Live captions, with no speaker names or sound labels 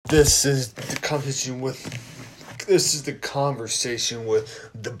This is the conversation with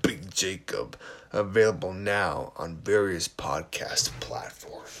the Big Jacob, available now on various podcast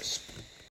platforms.